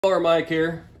Mower Mike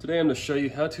here. Today I'm going to show you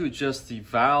how to adjust the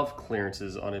valve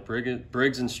clearances on a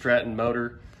Briggs and Stratton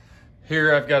motor.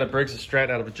 Here I've got a Briggs and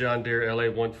Stratton out of a John Deere LA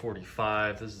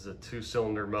 145. This is a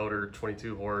 2-cylinder motor,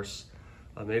 22 horse,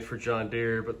 made for John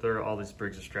Deere, but there are all these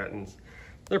Briggs and Strattons.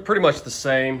 They're pretty much the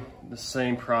same. The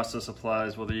same process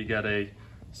applies whether you got a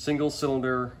single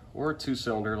cylinder or a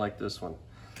 2-cylinder like this one.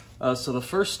 So the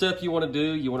first step you want to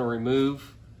do, you want to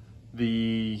remove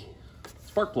the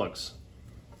spark plugs.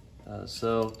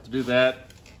 So to do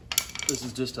that, this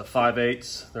is just a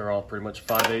 5/8. They're all pretty much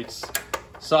 5/8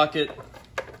 socket.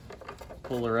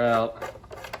 Pull her out.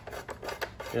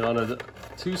 And on a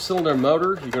 2-cylinder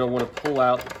motor, you're going to want to pull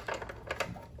out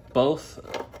both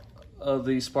of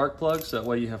the spark plugs. That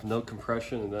way you have no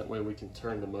compression, and that way we can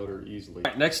turn the motor easily.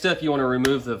 Next step, you want to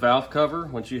remove the valve cover.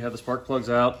 Once you have the spark plugs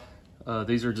out,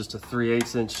 these are just a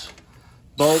 3/8 inch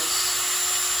bolts.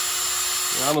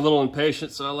 I'm a little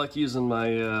impatient, so I like using my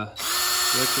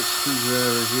electric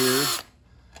screwdriver here.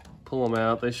 Pull them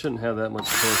out. They shouldn't have that much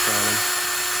force on them.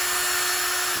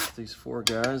 Just these 4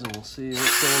 guys, and we'll see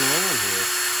what's going on here.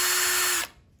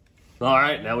 All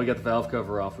right, now we got the valve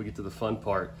cover off. We get to the fun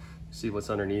part. See what's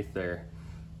underneath there.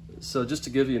 So just to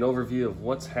give you an overview of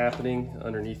what's happening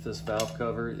underneath this valve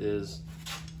cover is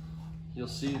you'll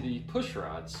see the push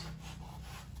rods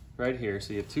right here.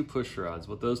 So you have 2 push rods.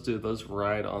 What those do, those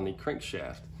ride on the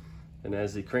crankshaft. And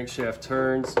as the crankshaft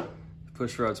turns, the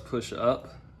push rods push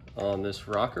up on this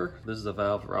rocker. This is a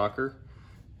valve rocker.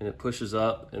 And it pushes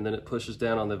up, and then it pushes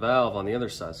down on the valve on the other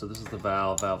side. So this is the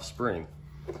valve spring.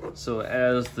 So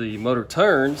as the motor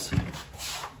turns,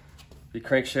 the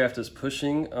crankshaft is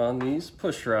pushing on these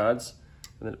push rods,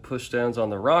 and then it push downs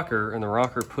on the rocker, and the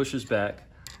rocker pushes back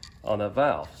on that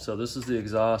valve. So this is the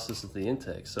exhaust, this is the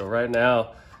intake. So right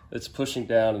now, it's pushing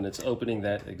down and it's opening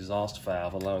that exhaust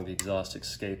valve, allowing the exhaust to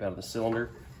escape out of the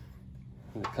cylinder.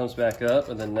 And it comes back up,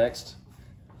 and then next,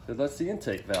 it lets the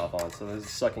intake valve on. So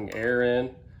it's sucking air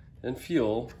in and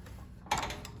fuel,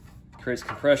 creates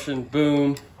compression,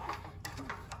 boom,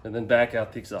 and then back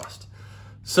out the exhaust.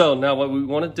 So now what we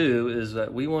want to do is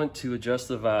that we want to adjust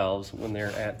the valves when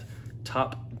they're at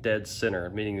top dead center,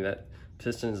 meaning that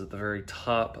piston is at the very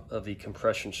top of the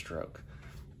compression stroke,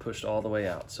 pushed all the way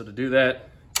out. So to do that,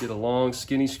 get a long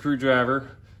skinny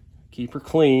screwdriver, keep her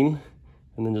clean,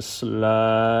 and then just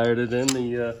slide it in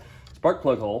the spark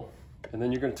plug hole, and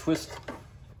then you're going to twist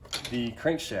the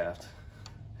crankshaft.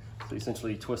 So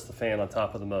essentially you twist the fan on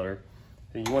top of the motor,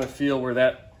 and you want to feel where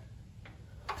that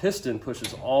piston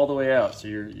pushes all the way out, so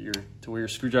you're to where your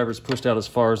screwdriver is pushed out as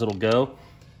far as it'll go.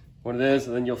 When it is,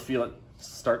 and then you'll feel it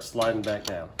start sliding back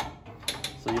down.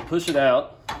 So you push it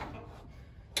out.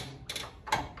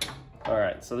 All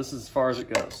right, so this is as far as it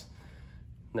goes.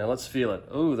 Now let's feel it.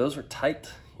 Oh, those are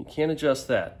tight. You can't adjust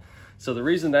that. So the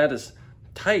reason that is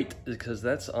tight is because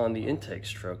that's on the intake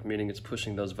stroke, meaning it's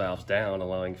pushing those valves down,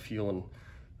 allowing fuel and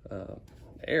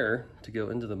air to go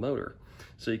into the motor.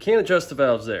 So you can't adjust the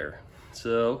valves there.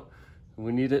 So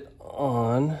we need it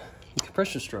on the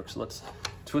compression stroke. So let's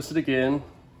twist it again.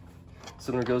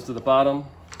 Cylinder goes to the bottom.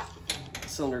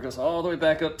 Cylinder goes all the way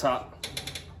back up top.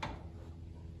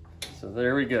 So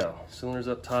there we go. Cylinder's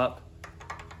up top.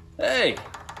 Hey,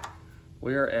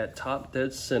 we are at top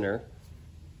dead center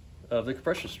of the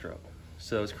compression stroke.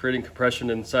 So it's creating compression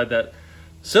inside that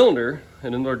cylinder,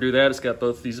 and in order to do that, it's got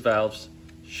both these valves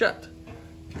shut.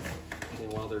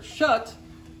 And while they're shut,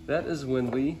 that is when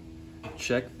we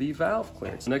check the valve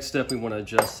clearance. Next step, we want to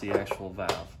adjust the actual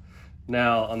valve.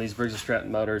 Now, on these Briggs &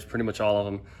 Stratton motors, pretty much all of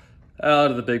them, out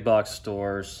of the big box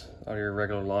stores, out of your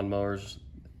regular lawn mowers,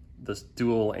 the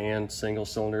dual and single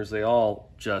cylinders, they all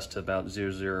adjust to about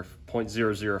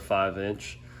 0.005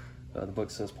 inch. The book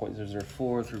says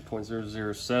 0.004 through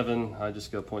 0.007. I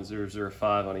just go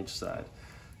 0.005 on each side.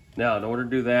 Now, in order to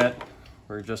do that,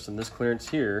 we're adjusting this clearance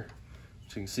here.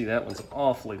 So you can see that one's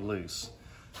awfully loose.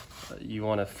 You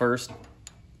want to first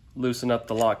loosen up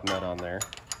the lock nut on there.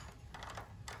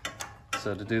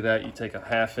 So to do that, you take a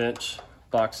 1/2 inch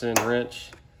box end wrench,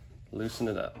 loosen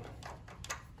it up.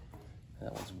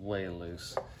 That one's way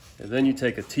loose. And then you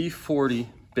take a T40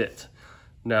 bit.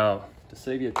 Now, to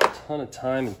save you a ton of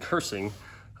time and cursing,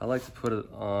 I like to put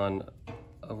it on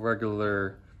a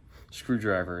regular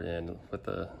screwdriver end with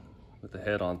the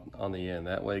head on the end.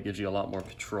 That way it gives you a lot more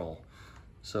control.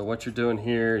 So what you're doing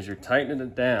here is you're tightening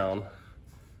it down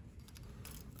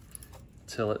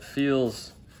till it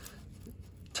feels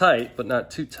tight, but not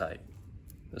too tight.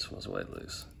 This one's way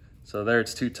loose. So there,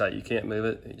 it's too tight. You can't move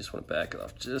it. You just want to back it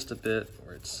off just a bit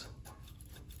where it's,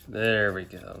 there we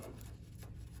go.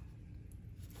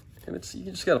 And it's,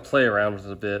 you just got to play around with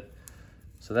it a bit.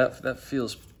 So that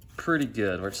feels pretty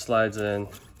good where it slides in.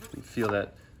 You feel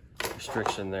that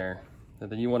restriction there. And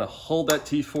then you want to hold that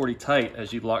T40 tight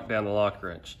as you lock down the lock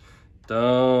wrench.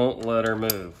 Don't let her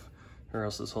move, or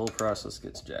else this whole process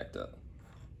gets jacked up.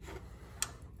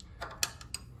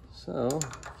 So,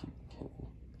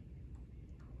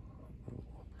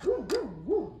 there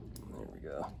we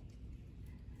go.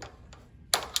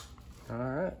 All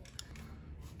right.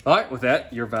 All right, with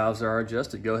that, your valves are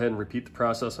adjusted. Go ahead and repeat the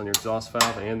process on your exhaust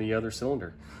valve and the other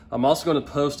cylinder. I'm also going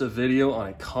to post a video on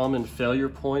a common failure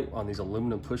point on these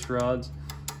aluminum push rods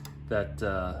that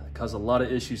cause a lot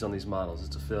of issues on these models.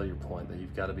 It's a failure point that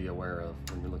you've got to be aware of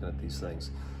when you're looking at these things.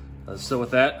 So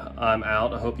with that, I'm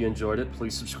out. I hope you enjoyed it.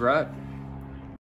 Please subscribe.